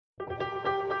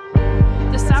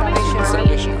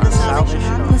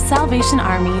The Salvation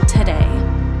Army today.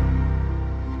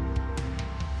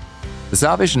 The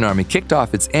Salvation Army kicked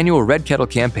off its annual Red Kettle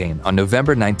campaign on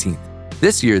November 19th.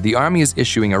 This year, the Army is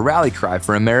issuing a rally cry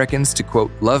for Americans to,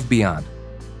 quote, love beyond.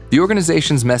 The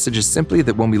organization's message is simply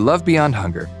that when we love beyond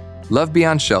hunger, love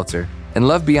beyond shelter, and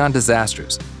love beyond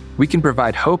disasters, we can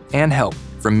provide hope and help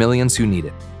for millions who need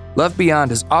it. Love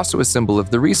Beyond is also a symbol of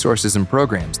the resources and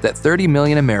programs that 30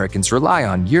 million Americans rely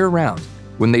on year-round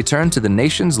when they turn to the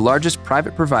nation's largest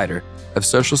private provider of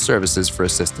social services for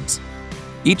assistance.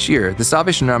 Each year, the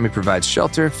Salvation Army provides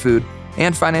shelter, food,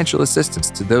 and financial assistance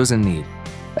to those in need,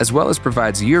 as well as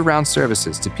provides year-round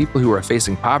services to people who are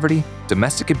facing poverty,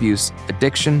 domestic abuse,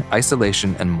 addiction,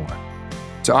 isolation, and more.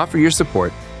 To offer your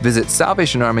support, visit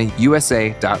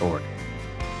salvationarmyusa.org.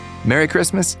 Merry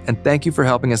Christmas, and thank you for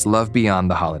helping us love beyond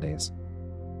the holidays.